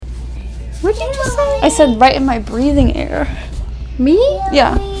What did you say? I said right in my breathing air. Me?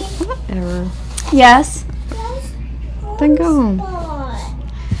 Yeah. Whatever. Yes. Then go home.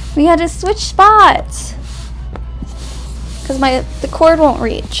 We had to switch spots. Because the cord won't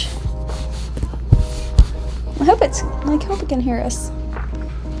reach. I hope it can hear us.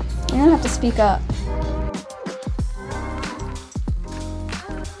 You're gonna have to speak up.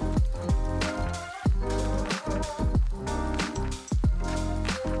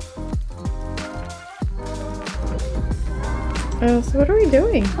 So what are we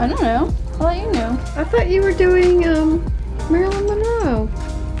doing? I don't know. I'll let you know. I thought you were doing Marilyn Monroe.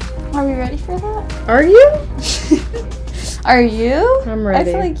 Are we ready for that? Are you? Are you? I'm ready.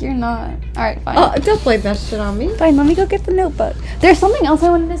 I feel like you're not. Alright, fine. Oh, don't blame that shit on me. Fine, let me go get the notebook. There's something else I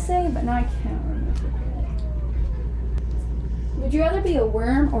wanted to say, but now I can't remember. Would you rather be a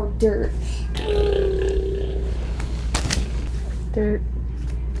worm or dirt? Dirt.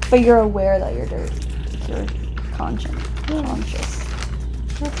 But you're aware that you're dirt. You're conscious.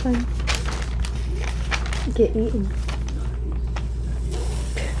 That's fine. Get eaten.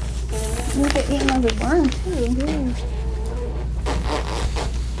 You get eaten as a worm, too. Yeah.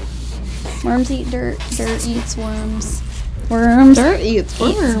 Worms eat dirt. Dirt eats worms. Worms Dirt eats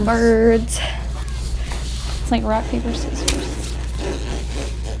worms. Birds. It's like rock, paper, scissors.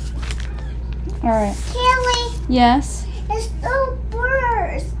 Alright. Hailey, Yes? it's the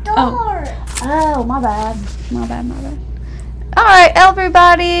birds. Door. Oh, my bad. My bad. Alright,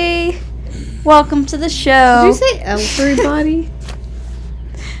 everybody. Welcome to the show. Did you say everybody?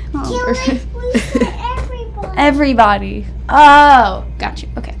 Hailey, we said everybody. Everybody. Oh, got you.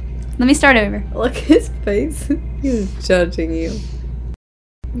 Okay. Let me start over. Look at his face. He's judging you.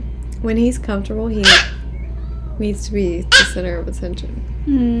 When he's comfortable, he needs to be the center of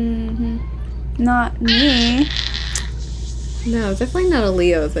attention. Not me. No, definitely not a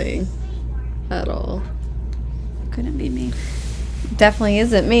Leo thing. At all. Couldn't be me. Definitely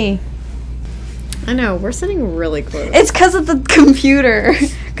isn't me. I know, we're sitting really close. It's because of the computer.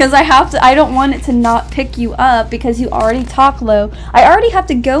 Because I don't want it to not pick you up because you already talk low. I already have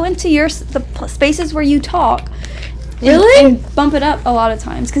to go into the spaces where you talk. Really? And bump it up a lot of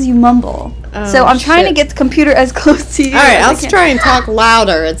times because you mumble. Oh, so I'm trying to shit. get the computer as close to you. Alright, as I I'll can. try and talk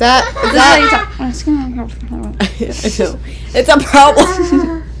louder. Is that This is how you talk. I know. It's a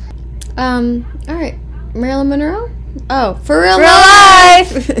problem. Alright. Marilyn Monroe? Oh, for real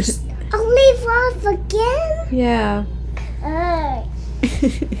life! Only love again? Yeah.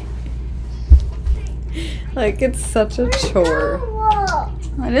 Like, it's such a chore.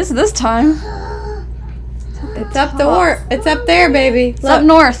 It is this time. It's up It's up there, baby. It's up Look,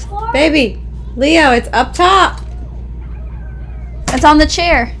 north. baby. Leo, it's up top. It's on the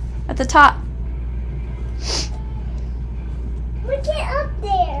chair at the top. We get up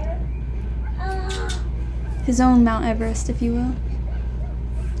there. His own Mount Everest, if you will.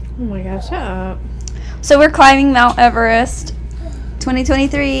 Oh my gosh, shut up. So we're climbing Mount Everest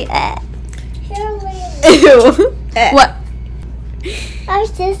 2023. Hailey, Ew. What?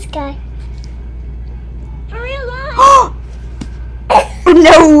 how's this guy? Hurry up.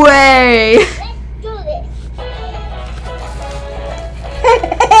 No way! Let's do this.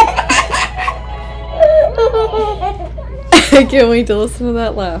 I can't wait to listen to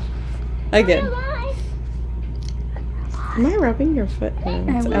that laugh. Again. Am I rubbing your foot? No,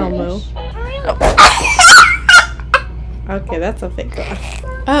 it's I Elmo. wish. Okay, that's a fake laugh.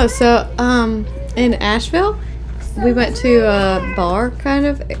 Oh, so, in Asheville, we went to a bar kind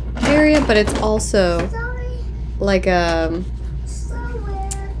of area, but it's also like a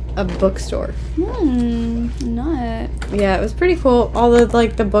bookstore. Nut. Yeah, it was pretty cool. All the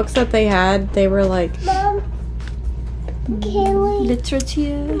the books that they had, they were like, Mom, Hailey,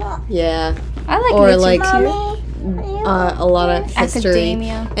 Literature. yeah, I like or literature. like a lot of history.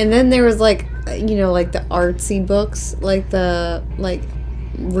 Academia. And then there was like the artsy books, like the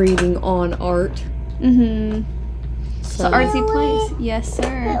reading on art. Mm-hmm. So, So artsy place. Yes, I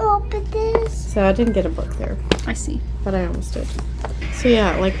sir. open this. so I didn't get a book there, I see. but I almost did. So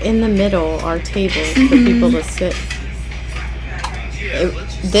yeah, like in the middle are tables for people to sit.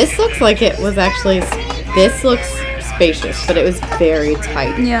 This looks like it was actually. This looks spacious, but it was very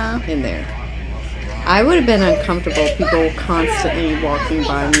tight Yeah. in there. I would have been uncomfortable. People constantly walking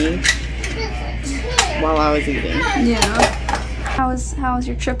by me while I was eating. Yeah. How was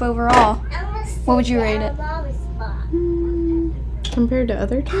your trip overall? What would you rate it? Compared to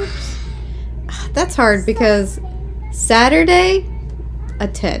other trips, that's hard because Saturday, a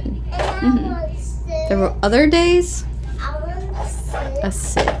 10. There were other days, a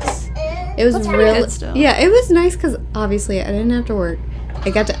 6. It was That's pretty really good still. Yeah, it was nice because obviously I didn't have to work. I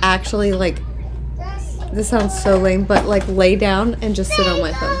got to actually, like, this sounds so lame, but, like, lay down and just sit on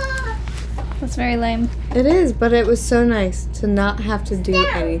my phone. That's very lame. It is, but it was so nice to not have to do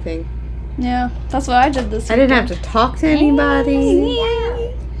anything. Yeah, that's what I did this weekend. I didn't have to talk to anybody.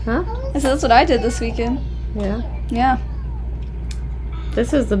 Huh? I said that's what I did this weekend. Yeah. Yeah.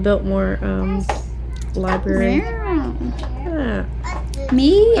 This is the Biltmore library. Yeah. Yeah.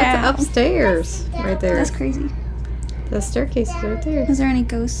 Me? That's upstairs, right there. That's crazy. The staircase is right there. Is there any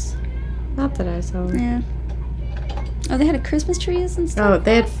ghosts? Not that I saw. Yeah. Oh, they had a Christmas trees and stuff? Oh,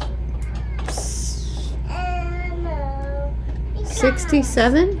 they had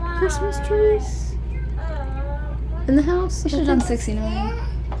 67 Christmas trees in the house. We should have done 69.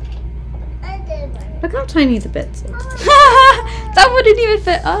 Look how tiny the bed's. That wouldn't even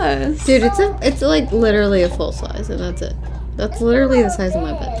fit us. Dude, it's like literally a full size, and that's it. That's literally the size of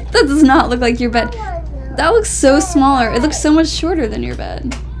my bed. That does not look like your bed. That looks so smaller. It looks so much shorter than your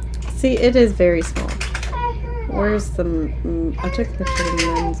bed. See, it is very small. Where's the... I took a picture of the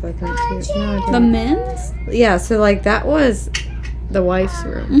men's, I think, too. No, I didn't. The men's? Yeah, so, like, that was the wife's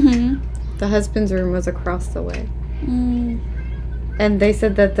room. Mm-hmm. The husband's room was across the way. Mm. And they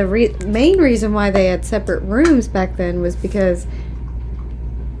said that the main reason why they had separate rooms back then was because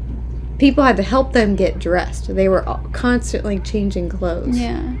people had to help them get dressed. They were constantly changing clothes.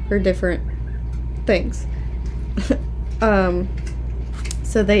 Yeah. For different things.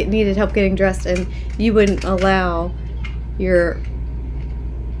 So they needed help getting dressed, and you wouldn't allow your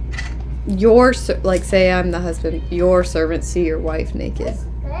like, say I'm the husband, your servant see your wife naked.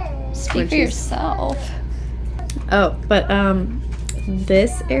 Speak for yourself. Oh, but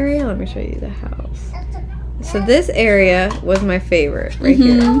this area, let me show you the house. So this area was my favorite right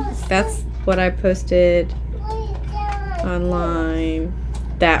here. That's what I posted online.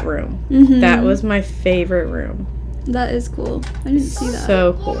 That room. That was my favorite room. That is cool. I didn't see that.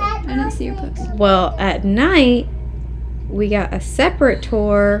 So cool. I didn't see your post. Well, at night, we got a separate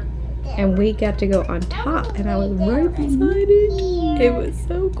tour, and we got to go on top, and I was right beside it. It was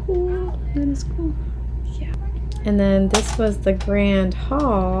so cool. That is cool. Yeah. And then this was the grand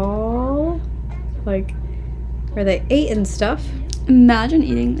hall, like, where they ate and stuff. Imagine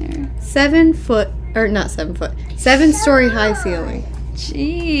eating there. 7-story high ceiling.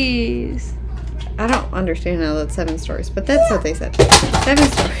 Jeez. I don't understand how that's 7 stories, but that's what they said. 7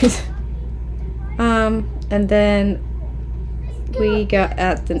 stories. And then we got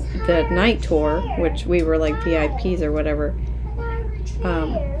at the night tour, which we were like VIPs or whatever.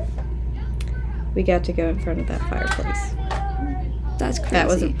 We got to go in front of that fireplace. That's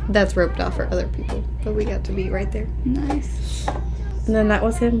crazy. That's roped off for other people, but we got to be right there. Nice. And then that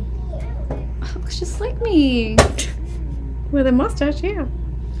was him Looks just like me. with a mustache. Yeah.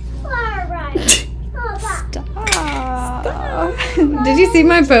 Stop. Did you see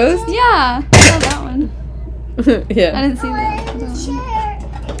my post? Yeah. I saw that one. Yeah. I didn't see that.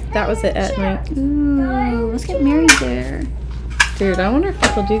 That was it at night. Ooh, let's get married there. Dude, I wonder if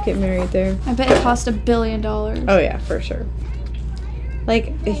people do get married there. I bet it cost $1 billion. Oh yeah, for sure.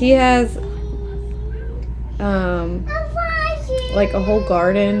 Like, he has like a whole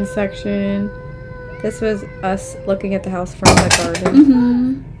garden section. This was us looking at the house from the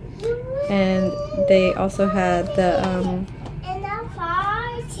garden. And they also had the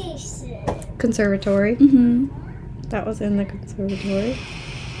conservatory. That was in the conservatory.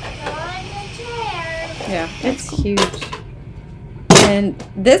 Yeah, it's huge. And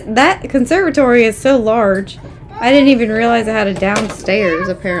that conservatory is so large. I didn't even realize it had a downstairs,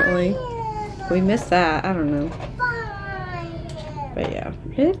 apparently. We missed that. I don't know. But yeah,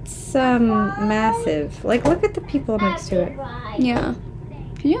 it's massive. Like, look at the people next to it. Yeah.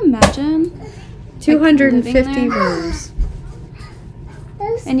 Can you imagine? 250 rooms.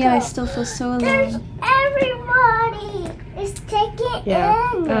 And yet I still feel so alone. Everybody is taking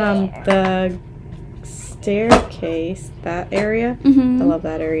Yeah. in. The staircase, that area. I love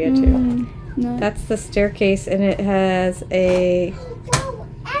that area too. No. That's the staircase, and it has a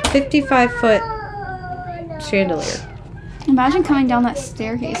 55-foot chandelier. Imagine coming down that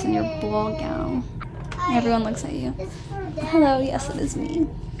staircase in your ball gown. And everyone looks at you. Hello, yes, it is me.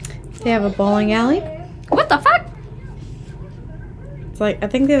 They have a bowling alley. What the fuck? It's like, I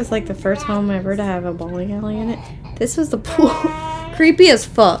think it was like the first home ever to have a bowling alley in it. This was the pool. Creepy as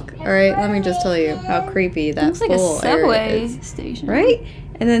fuck. All right, let me just tell you how creepy that Looks like a pool subway area is. station. Right?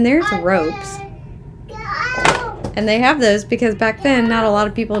 And then there's ropes. And they have those because back then not a lot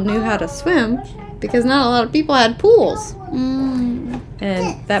of people knew how to swim because not a lot of people had pools.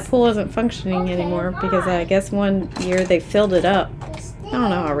 And that pool isn't functioning anymore because I guess one year they filled it up. I don't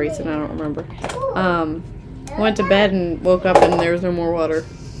know how recent, I don't remember. went to bed and woke up and there was no more water.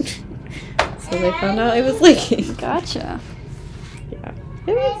 So they found out it was leaking. Gotcha. Yeah.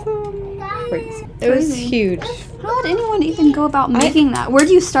 It was crazy. It was huge. How did anyone even go about making that? Where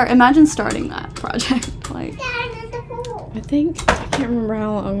do you start? Imagine starting that project. Like, I can't remember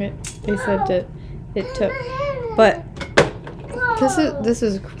how long they said that it took. But this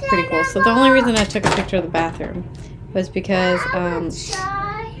is pretty cool. So the only reason I took a picture of the bathroom was because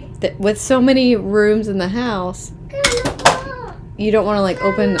with so many rooms in the house, you don't want to like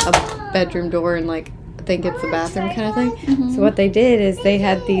open a bedroom door and like think it's the bathroom kind of thing. Mm-hmm. So what they did is they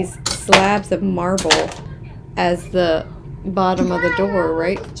had these slabs of marble as the bottom of the door,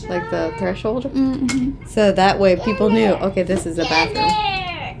 right? Like the threshold. mm-hmm. So that way people knew, okay, this is a bathroom.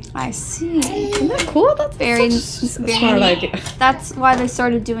 I see. Isn't that cool? That's Very such a smart idea. That's why they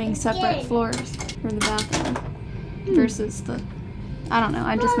started doing separate floors for the bathroom versus the. I don't know.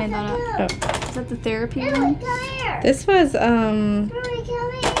 I just made that up. Oh. Is that the therapy room? This was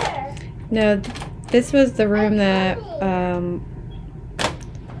no, this was the room that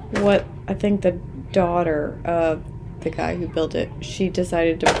what I think the daughter of the guy who built it, she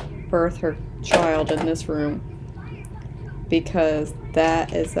decided to birth her child in this room because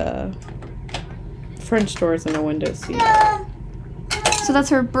that is a French doors and a window seat. So that's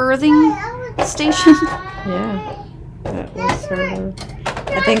her birthing station. Yeah, that was her.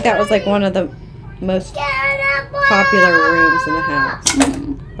 I think that was like one of the most popular rooms in the house.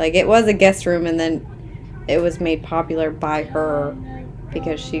 Mm-hmm. Like it was a guest room, and then it was made popular by her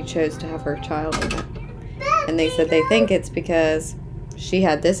because she chose to have her child in it. And they said they think it's because she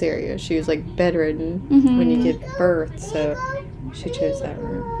had this area. She was like bedridden when you give birth, so she chose that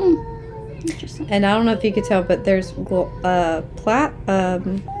room. Interesting. And I don't know if you could tell, but there's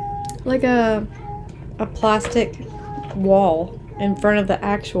like a plastic wall in front of the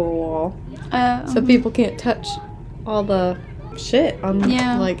actual wall, so people can't touch all the shit on.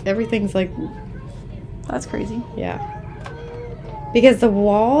 Yeah. Like everything's like. That's crazy. Yeah. Because the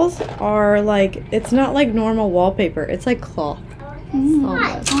walls are like, it's not like normal wallpaper. It's like cloth.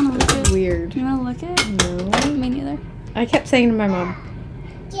 Almost. I wanna look It's it. weird. You wanna look it? No. Me neither. I kept saying to my mom,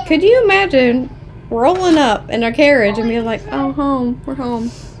 could you imagine rolling up in a carriage and being like, oh, home, we're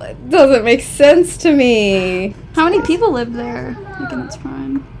home. It doesn't make sense to me. How many people live there? Like in its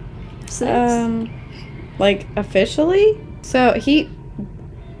prime? 6? Like officially? So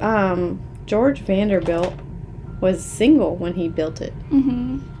George Vanderbilt was single when he built it.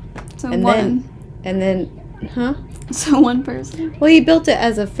 Mm-hmm. So And one. then, huh? So one person. Well, he built it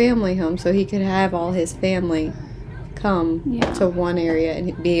as a family home so he could have all his family come to one area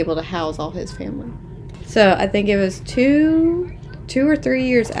and be able to house all his family. So I think it was two or 3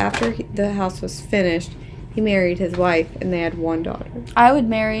 years after the house was finished, he married his wife and they had one daughter. I would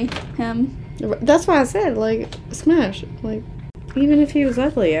marry him. That's why I said, like, smash. Like, even if he was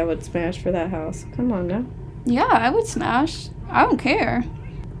ugly, I would smash for that house. Come on now. Yeah, I would smash. I don't care.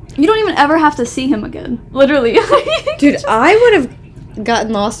 You don't even ever have to see him again. Literally. Dude, I would have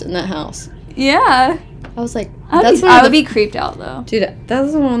gotten lost in that house. Yeah. I was like, I would be creeped out though. Dude, that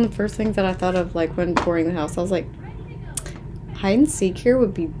was one of the first things that I thought of, like, when touring the house. I was like, hide and seek here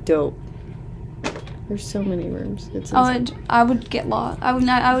would be dope. There's so many rooms. It's insane. I would get lost. I would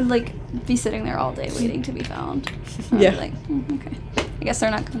like be sitting there all day waiting to be found. Yeah. Like, okay. I guess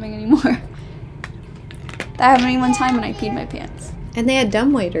they're not coming anymore. That happened to me one time when I peed my pants. And they had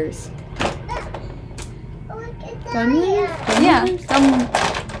dumb waiters. Dumb waiters? Yeah. Dumb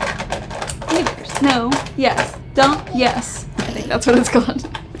waiters. No. Yes. Dumb. Yes. I think that's what it's called.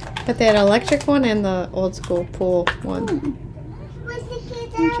 But they had an electric one and the old school pool one.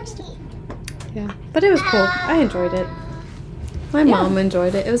 Interesting. Yeah. But it was cool. I enjoyed it. My mom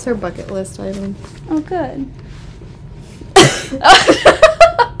enjoyed it. It was her bucket list item. Oh, good.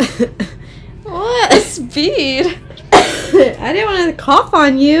 What? Speed. I didn't want to cough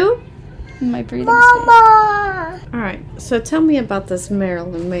on you. My breathing Mama. Alright, so tell me about this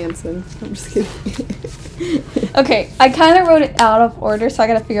Marilyn Manson. I'm just kidding. space. Okay, I kind of wrote it out of order, so I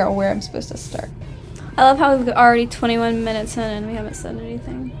gotta figure out where I'm supposed to start. I love how we've already 21 minutes in and we haven't said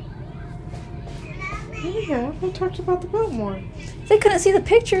anything. Yeah, we talked about the boat more. They couldn't see the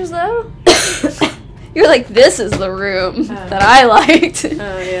pictures, though. You're like, this is the room that I liked.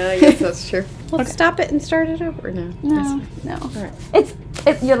 Oh, yeah, I guess that's true. Let's stop it and start it over now. No. Alright.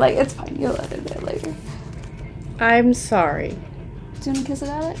 You're like, it's fine. You'll let it there later. I'm sorry. Do you want to kiss it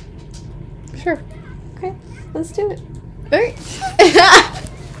at it? Sure. Okay, let's do it. Alright.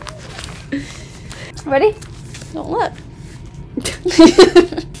 Ready? Don't look.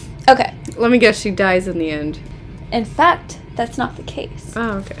 Okay. Let me guess, she dies in the end. In fact, that's not the case.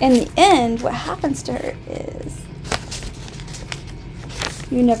 Oh, okay. In the end, what happens to her is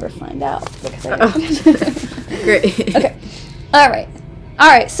you never find out because I Great. Okay. All right.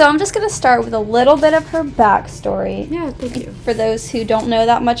 So I'm just gonna start with a little bit of her backstory. Yeah, thank you. For those who don't know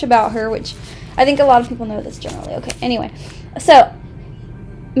that much about her, which I think a lot of people know this generally. Okay. Anyway, so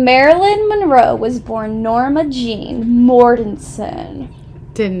Marilyn Monroe was born Norma Jean Mortensen.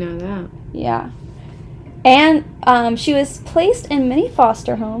 Didn't know that. Yeah. And she was placed in many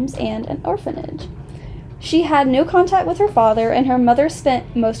foster homes and an orphanage. She had no contact with her father, and her mother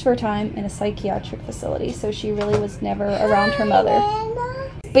spent most of her time in a psychiatric facility, so she really was never around her mother.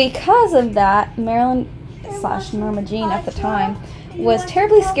 Because of that, Marilyn / Norma Jean at the time was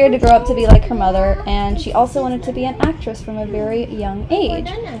terribly scared to grow up to be like her mother, and she also wanted to be an actress from a very young age.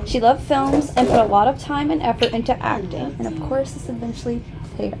 She loved films and put a lot of time and effort into acting, and of course this eventually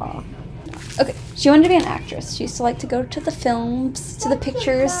paid off. Okay, she wanted to be an actress. She used to like to go to the films, to the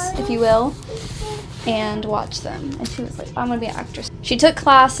pictures, if you will, and watch them. And she was like, I'm going to be an actress. She took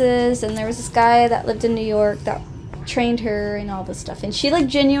classes, and there was this guy that lived in New York that trained her and all this stuff. And she, like,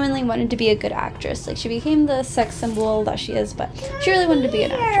 genuinely wanted to be a good actress. Like, she became the sex symbol that she is, but she really wanted to be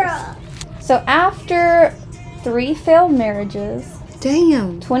an actress. So after 3 failed marriages,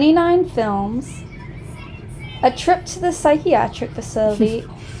 Damn. 29 films, a trip to the psychiatric facility,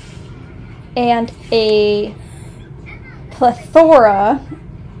 and a plethora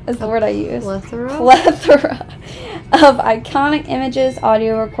is the word I use. Plethora of iconic images,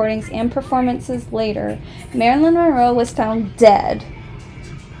 audio recordings, and performances later, Marilyn Monroe was found dead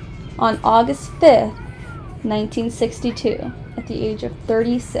on August 5th, 1962, at the age of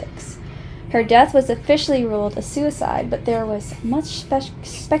 36. Her death was officially ruled a suicide, but there was much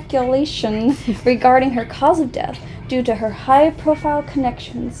speculation regarding her cause of death due to her high-profile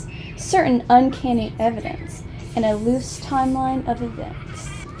connections, certain uncanny evidence, and a loose timeline of events.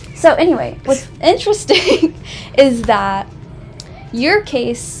 So anyway, what's interesting is that your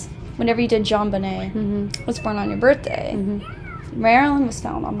case, whenever you did Jean Bonnet, was born on your birthday. Marilyn was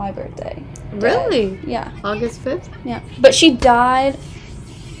found on my birthday. Really? Yeah. August 5th? Yeah. But she died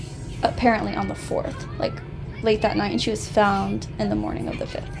apparently on the 4th, like late that night, and she was found in the morning of the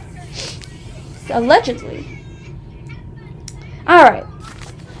 5th. Allegedly. Alright.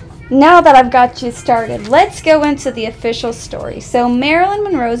 Now that I've got you started, let's go into the official story. So Marilyn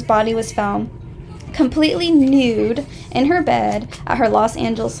Monroe's body was found completely nude in her bed at her Los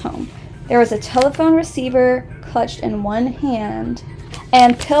Angeles home. There was a telephone receiver clutched in one hand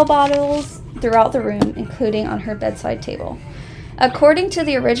and pill bottles throughout the room, including on her bedside table. According to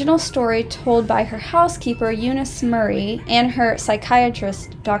the original story told by her housekeeper, Eunice Murray, and her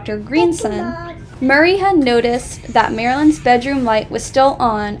psychiatrist, Dr. Greenson, Murray had noticed that Marilyn's bedroom light was still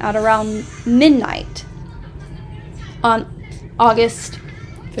on at around midnight on August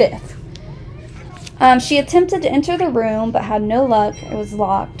 5th. She attempted to enter the room but had no luck. It was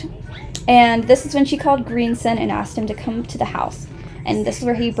locked. And this is when she called Greenson and asked him to come to the house. And this is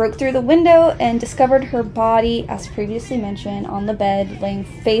where he broke through the window and discovered her body, as previously mentioned, on the bed, laying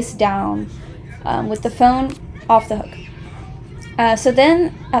face down with the phone off the hook. So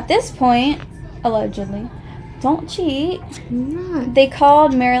then, at this point, allegedly, don't cheat, they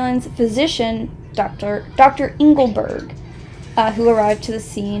called Marilyn's physician, Dr. Engelberg, who arrived to the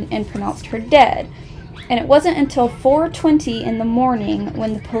scene and pronounced her dead. And it wasn't until 4:20 in the morning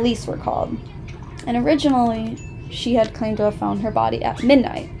when the police were called. And originally, she had claimed to have found her body at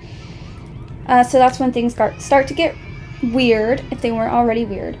midnight. So that's when things start to get weird, if they weren't already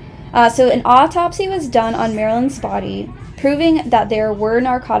weird. So an autopsy was done on Marilyn's body, proving that there were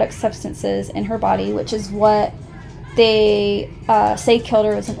narcotic substances in her body, which is what they say killed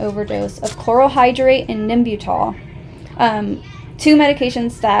her as an overdose of chloral hydrate and Nimbutal, 2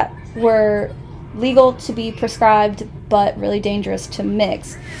 medications that were legal to be prescribed but really dangerous to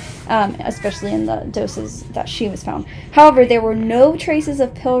mix, especially in the doses that she was found. However, there were no traces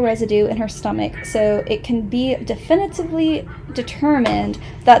of pill residue in her stomach, so it can be definitively determined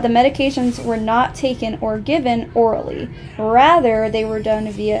that the medications were not taken or given orally. Rather, they were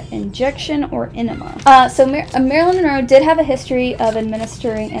done via injection or enema. So Marilyn Monroe did have a history of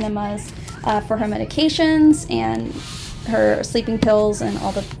administering enemas for her medications and her sleeping pills and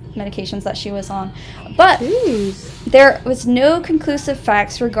all the medications that she was on. But there was no conclusive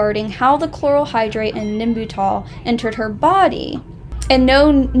facts regarding how the chloral hydrate and Nimbutal entered her body. And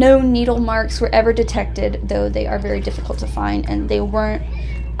no needle marks were ever detected, though they are very difficult to find, and they weren't,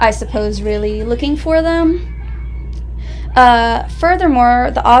 I suppose, really looking for them.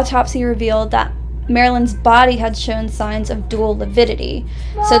 Furthermore, the autopsy revealed that Marilyn's body had shown signs of dual lividity.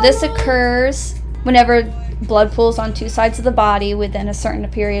 So this occurs whenever blood pools on 2 sides of the body within a certain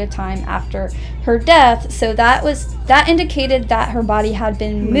period of time after her death. So that indicated that her body had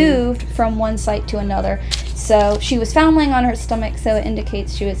been moved from one site to another. So she was found laying on her stomach, so it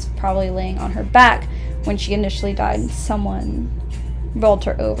indicates she was probably laying on her back when she initially died and someone rolled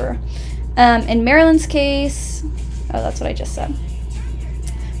her over. In Marilyn's case, that's what I just said.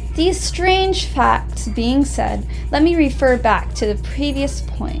 These strange facts being said, let me refer back to the previous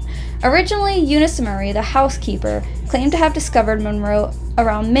point. Originally, Eunice Murray, the housekeeper, claimed to have discovered Monroe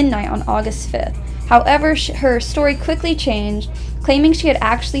around midnight on August 5th. However, her story quickly changed, claiming she had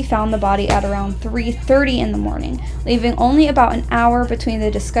actually found the body at around 3:30 in the morning, leaving only about an hour between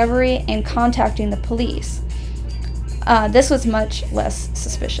the discovery and contacting the police. This was much less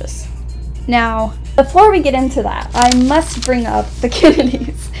suspicious. Now, before we get into that, I must bring up the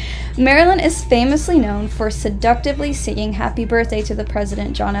Kennedys. Marilyn is famously known for seductively singing Happy Birthday to the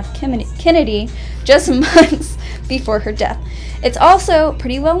President John F. Kennedy just months before her death. It's also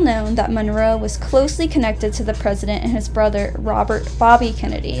pretty well known that Monroe was closely connected to the president and his brother Robert Bobby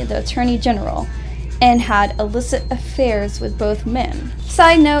Kennedy, the Attorney General, and had illicit affairs with both men.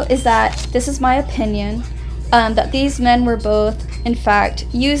 Side note is that, this is my opinion, that these men were both, in fact,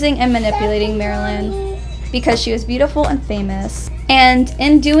 using and manipulating Marilyn because she was beautiful and famous. And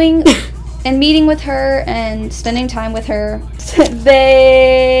in meeting with her and spending time with her,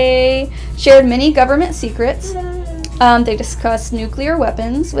 they shared many government secrets. They discussed nuclear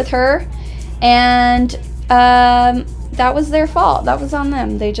weapons with her, and that was their fault. That was on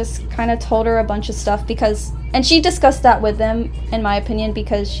them. They just kind of told her a bunch of stuff and she discussed that with them, in my opinion,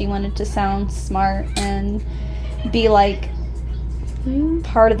 because she wanted to sound smart and be like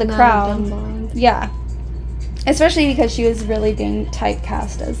part of the crowd. Yeah. Especially because she was really being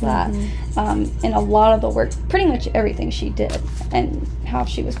typecast as that in a lot of the work, pretty much everything she did and how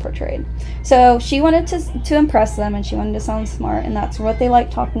she was portrayed. So she wanted to impress them, and she wanted to sound smart, and that's what they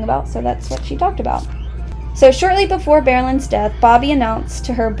liked talking about, so that's what she talked about. So shortly before Marilyn's death, Bobby announced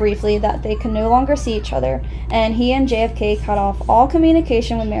to her briefly that they could no longer see each other, and he and JFK cut off all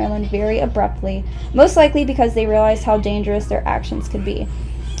communication with Marilyn very abruptly, most likely because they realized how dangerous their actions could be.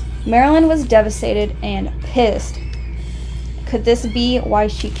 Marilyn was devastated and pissed. Could this be why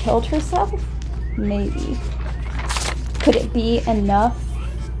she killed herself? Maybe. Could it be enough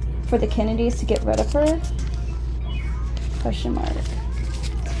for the Kennedys to get rid of her? Question mark.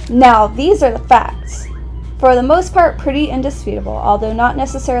 Now, these are the facts. For the most part, pretty indisputable, although not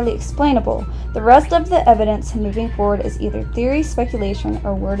necessarily explainable. The rest of the evidence moving forward is either theory, speculation,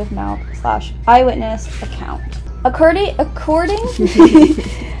 or word of mouth / eyewitness account. According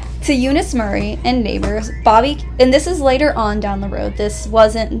to Eunice Murray and neighbors, Bobby, and this is later on down the road, this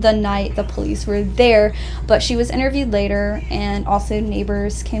wasn't the night the police were there, but she was interviewed later, and also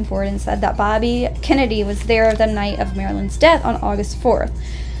neighbors came forward and said that Bobby Kennedy was there the night of Marilyn's death on August 4th.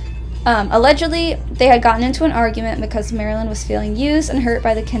 Allegedly, they had gotten into an argument because Marilyn was feeling used and hurt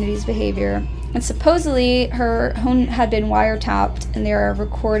by the Kennedys' behavior, and supposedly her home had been wiretapped, and there are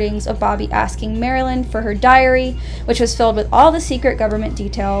recordings of Bobby asking Marilyn for her diary, which was filled with all the secret government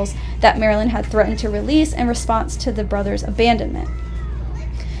details that Marilyn had threatened to release in response to the brothers' abandonment.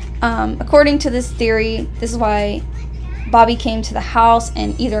 According to this theory, this is why Bobby came to the house,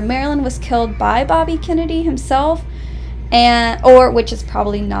 and either Marilyn was killed by Bobby Kennedy himself, or, which is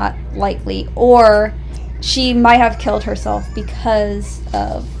probably not likely, or she might have killed herself because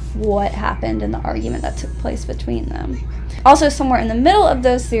of what happened in the argument that took place between them. Also, somewhere in the middle of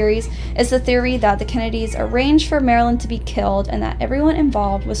those theories is the theory that the Kennedys arranged for Marilyn to be killed and that everyone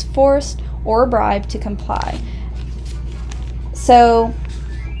involved was forced or bribed to comply. So,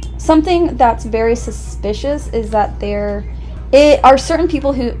 something that's very suspicious is that there are certain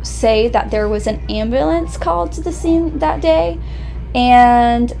people who say that there was an ambulance called to the scene that day,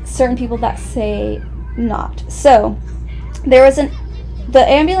 and certain people that say not. So, there was the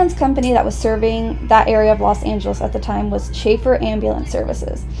ambulance company that was serving that area of Los Angeles at the time was Schaefer Ambulance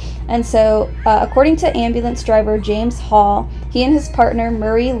Services. And so, according to ambulance driver James Hall, he and his partner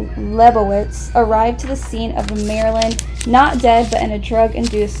Murray Lebowitz arrived to the scene of Marilyn not dead but in a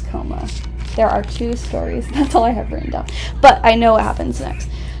drug-induced coma. There are 2 stories. That's all I have written down. But I know what happens next.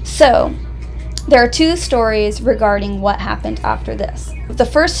 So, there are 2 stories regarding what happened after this. The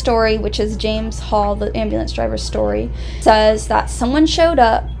first story, which is James Hall, the ambulance driver's story, says that someone showed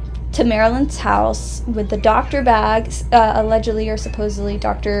up to Marilyn's house with the doctor bags, allegedly or supposedly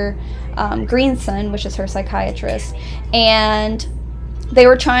Dr. Greenson, which is her psychiatrist, and they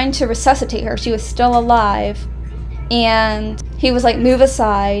were trying to resuscitate her. She was still alive, and he was like, move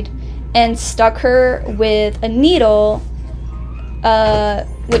aside, and stuck her with a needle,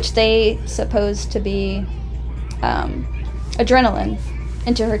 which they supposed to be adrenaline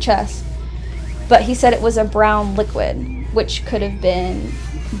into her chest. But he said it was a brown liquid, which could have been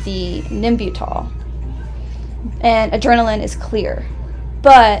the Nimbutal. And adrenaline is clear.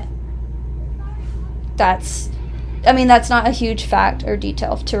 But that's not a huge fact or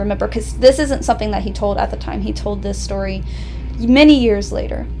detail to remember, because this isn't something that he told at the time. He told this story many years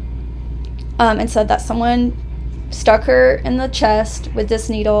later, and said that someone stuck her in the chest with this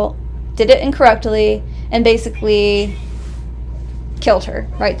needle, did it incorrectly, and basically killed her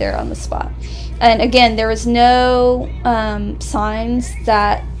right there on the spot. And again, there was no signs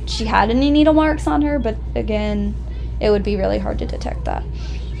that she had any needle marks on her, but again, it would be really hard to detect that.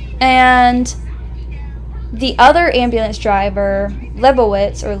 And the other ambulance driver,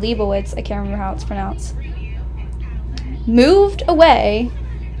 Leibowitz, I can't remember how it's pronounced, moved away,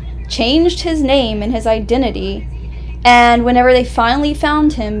 changed his name and his identity, and whenever they finally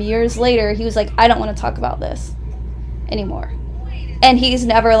found him years later, he was like, I don't want to talk about this anymore. And he's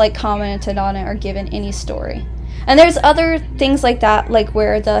never, like, commented on it or given any story. And there's other things like that, like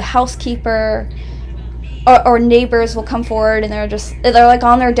where the housekeeper or neighbors will come forward and they're like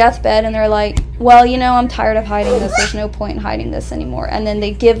on their deathbed and they're like, well, you know, I'm tired of hiding this. There's no point in hiding this anymore. And then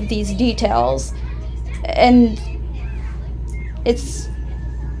they give these details, and it's,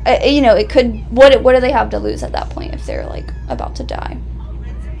 you know, it could, what do they have to lose at that point if they're, like, about to die?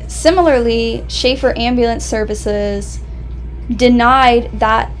 Similarly, Schaefer Ambulance Services denied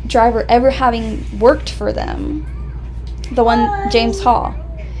that driver ever having worked for them, the one, James Hall.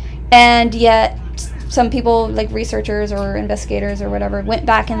 And yet some people, like researchers or investigators or whatever, went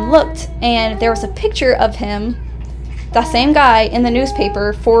back and looked, and there was a picture of him, the same guy, in the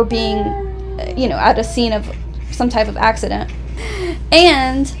newspaper for being, you know, at a scene of some type of accident.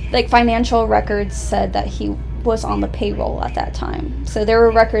 And, like, financial records said that he was on the payroll at that time. So there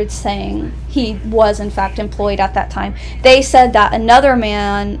were records saying he was in fact employed at that time. They said that another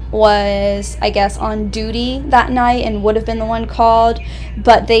man was, I guess, on duty that night and would have been the one called,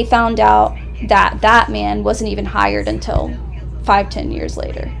 but they found out that that man wasn't even hired until 5-10 years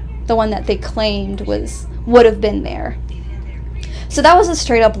later. The one that they claimed would have been there. So that was a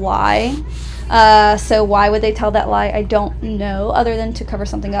straight up lie. So why would they tell that lie? I don't know, other than to cover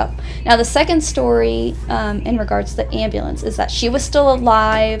something up. Now, the second story in regards to the ambulance is that she was still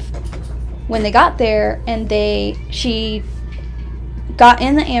alive when they got there, and she got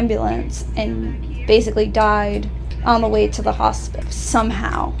in the ambulance and basically died on the way to the hospital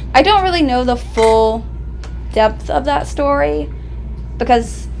somehow. I don't really know the full depth of that story,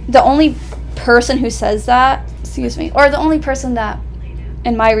 because the only person who says that, or the only person that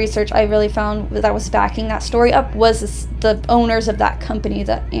in my research I really found that was backing that story up was the owners of that company,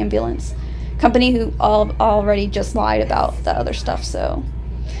 the ambulance company, who already just lied about the other stuff. So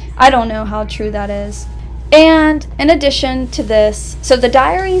I don't know how true that is. And in addition to this, so the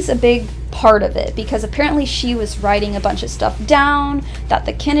diary's a big part of it, because apparently she was writing a bunch of stuff down that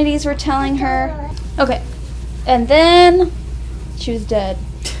the Kennedys were telling her. Okay, and then she was dead.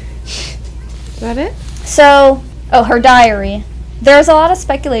 Is that it? So, her diary. There's a lot of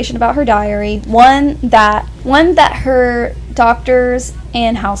speculation about her diary. One that her doctors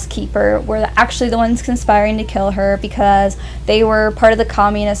and housekeeper were actually the ones conspiring to kill her, because they were part of the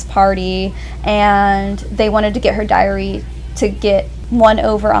Communist Party and they wanted to get her diary to get one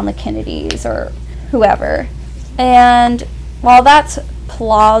over on the Kennedys or whoever. And while that's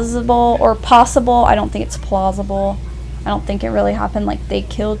plausible or possible, I don't think it's plausible. I don't think it really happened. Like, they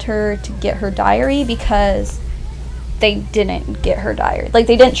killed her to get her diary, because they didn't get her diary. Like,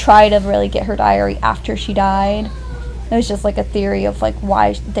 they didn't try to really get her diary after she died. It was just like a theory of like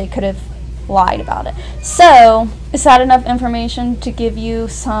why they could have lied about it. So, is that enough information to give you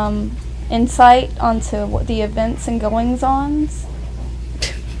some insight onto what the events and goings-ons?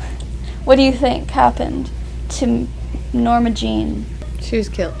 What do you think happened to Norma Jean? She was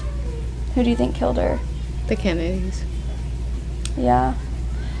killed. Who do you think killed her? The Kennedys. Yeah.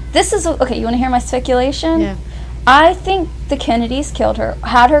 This is, okay, you want to hear my speculation? Yeah. I think the Kennedys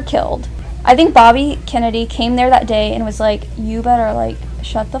had her killed. I think Bobby Kennedy came there that day and was like, you better, like,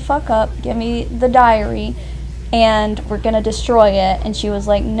 shut the fuck up, give me the diary, and we're gonna destroy it. And she was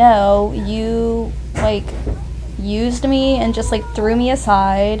like, no, you, like, used me and just, like, threw me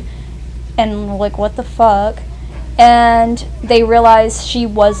aside, and, like, what the fuck? And they realized she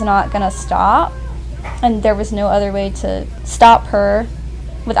was not gonna stop, and there was no other way to stop her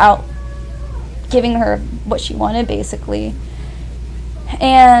without giving her what she wanted, basically.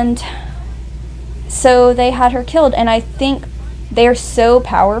 And so they had her killed, and I think they're so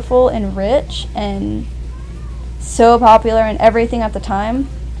powerful and rich and so popular and everything at the time.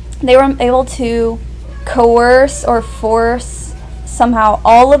 They were able to coerce or force somehow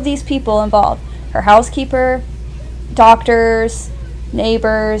all of these people involved. Her housekeeper, doctors,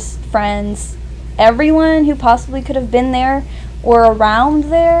 neighbors, friends, everyone who possibly could have been there or around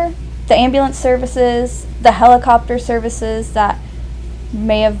there, the ambulance services, the helicopter services that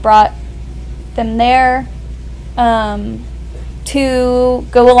may have brought them there, to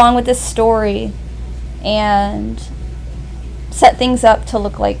go along with this story and set things up to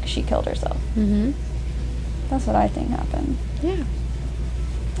look like she killed herself. Mm-hmm. That's what I think happened. Yeah.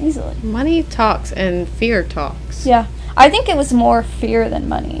 Easily. Money talks and fear talks. Yeah. I think it was more fear than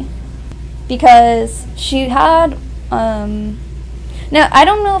money. Because she had, now, I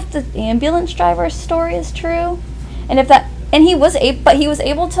don't know if the ambulance driver's story is true. And if that, and he was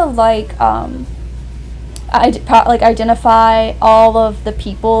able to, like, identify all of the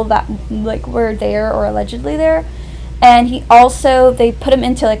people that, like, were there or allegedly there. And he also, they put him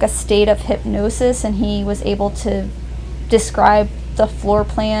into, like, a state of hypnosis, and he was able to describe the floor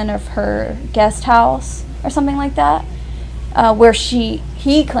plan of her guest house or something like that, where he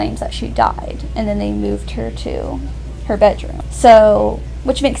claims that she died, and then they moved her to her bedroom. So,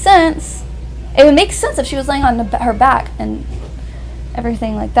 which makes sense. It would make sense if she was laying on her back and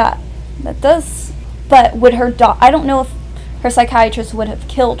everything like that. That does, but would I don't know if her psychiatrist would have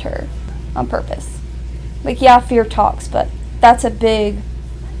killed her on purpose. Like, yeah, fear talks, but that's a big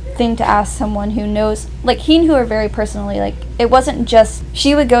thing to ask someone who knows, like, he knew her very personally. Like, it wasn't just,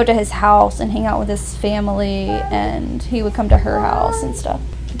 she would go to his house and hang out with his family, and he would come to her house and stuff.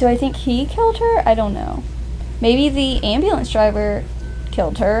 Do I think he killed her? I don't know. Maybe the ambulance driver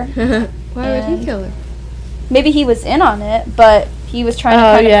killed her. Why would he kill her? Maybe he was in on it, but he was trying to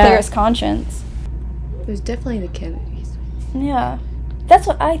kind of clear his conscience. It was definitely the Kennedys. Yeah. That's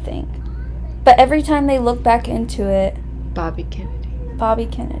what I think. But every time they look back into it... Bobby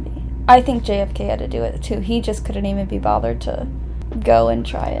Kennedy. I think JFK had to do it, too. He just couldn't even be bothered to go and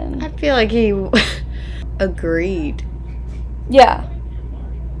try and... I feel like he agreed. Yeah.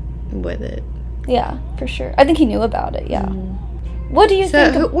 With it. Yeah, for sure. I think he knew about it, yeah. Mm. What do you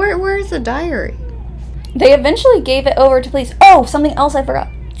think? Where is the diary? They eventually gave it over to police. Oh, something else I forgot.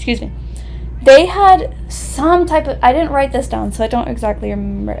 Excuse me. They had some type of... I didn't write this down, so I don't exactly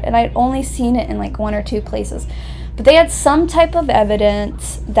remember. And I'd only seen it in, like, 1 or 2 places. But they had some type of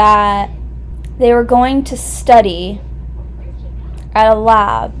evidence that they were going to study at a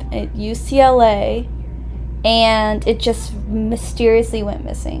lab at UCLA, and it just mysteriously went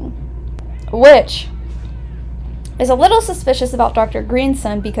missing. Which is a little suspicious about Dr.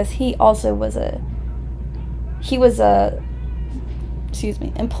 Greenson, because he also was a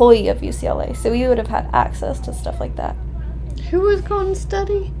employee of UCLA, so he would have had access to stuff like that. Who was going to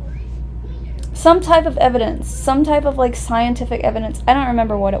study? Some type of evidence, some type of, like, scientific evidence. I don't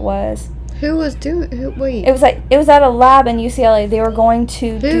remember what it was. Who was doing? Wait. It was at a lab in UCLA. They were going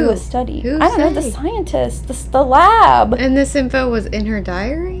to do a study. Who I don't know, the scientists, the lab. And this info was in her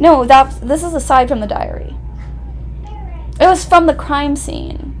diary? No, this is aside from the diary. It was from the crime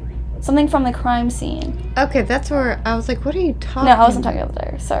scene. Something from the crime scene. Okay, that's where I was like, what are you talking about? No, I wasn't talking about the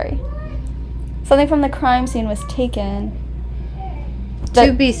diary. Sorry. Something from the crime scene was taken.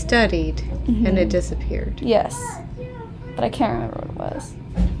 To be studied, mm-hmm. and it disappeared. Yes. But I can't remember what it was.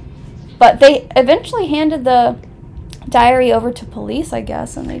 But they eventually handed the diary over to police, I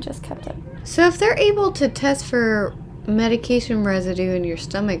guess, and they just kept it. So if they're able to test for medication residue in your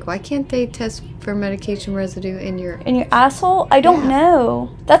stomach, why can't they test for medication residue in your asshole? I don't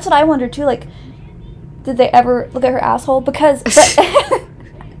know. That's what I wonder too. Like, did they ever look at her asshole? Because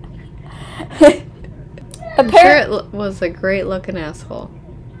I'm sure it was a great looking asshole.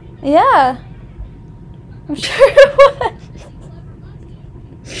 Yeah, I'm sure it was.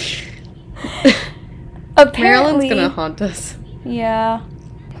 Apparently, Marilyn's gonna haunt us. Yeah.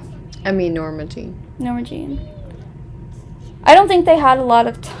 I mean, Norma Jean. I don't think they had a lot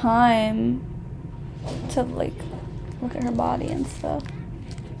of time to, like, look at her body and stuff.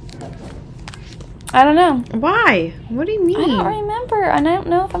 I don't know. Why? What do you mean? I don't remember, and I don't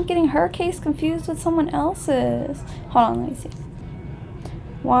know if I'm getting her case confused with someone else's. Hold on, let me see.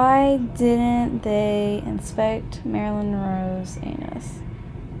 Why didn't they inspect Marilyn Monroe's anus?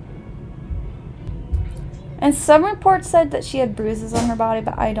 And some reports said that she had bruises on her body,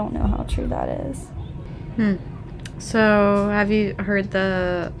 but I don't know how true that is. So, have you heard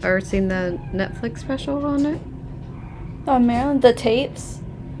or seen the Netflix special on it? Oh, Marilyn? The tapes?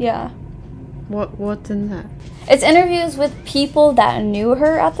 Yeah. What's in that? It's interviews with people that knew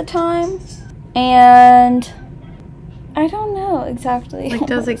her at the time, and I don't know exactly. Like,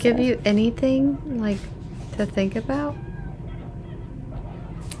 does it give you anything, like, to think about?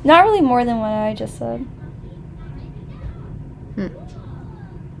 Not really more than what I just said.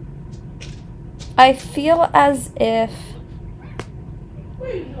 I feel as if...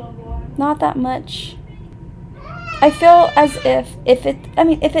 Not that much. I feel as if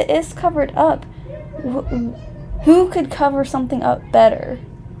it is covered up, who could cover something up better?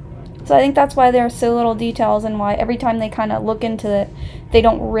 So I think that's why there are so little details and why every time they kind of look into it, they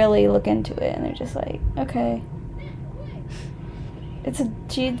don't really look into it. And they're just like, okay.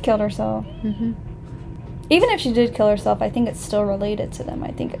 She killed herself. Mm-hmm. Even if she did kill herself, I think it's still related to them.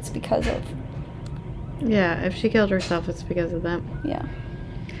 I think it's because of... Yeah, if she killed herself, it's because of them. Yeah.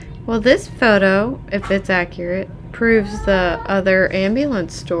 Well, this photo, if it's accurate, proves the other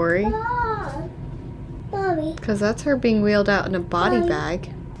ambulance story. Mommy. Because that's her being wheeled out in a body Mommy.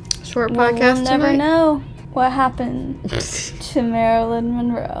 bag. Short Well, podcast we'll never tonight. know what happened to Marilyn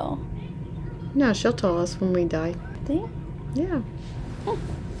Monroe. No, she'll tell us when we die. See? Yeah.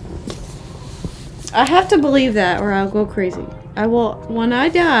 I have to believe that or I'll go crazy. When I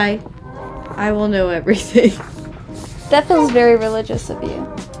die, I will know everything. That feels very religious of you.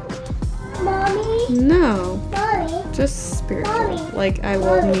 Mommy. No, Mommy. just spiritual. Mommy. Like, I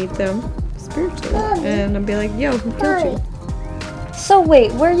will meet them spiritually. Mommy. And I'll be like, yo, who killed you? So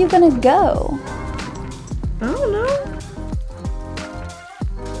wait, where are you gonna go? I don't know.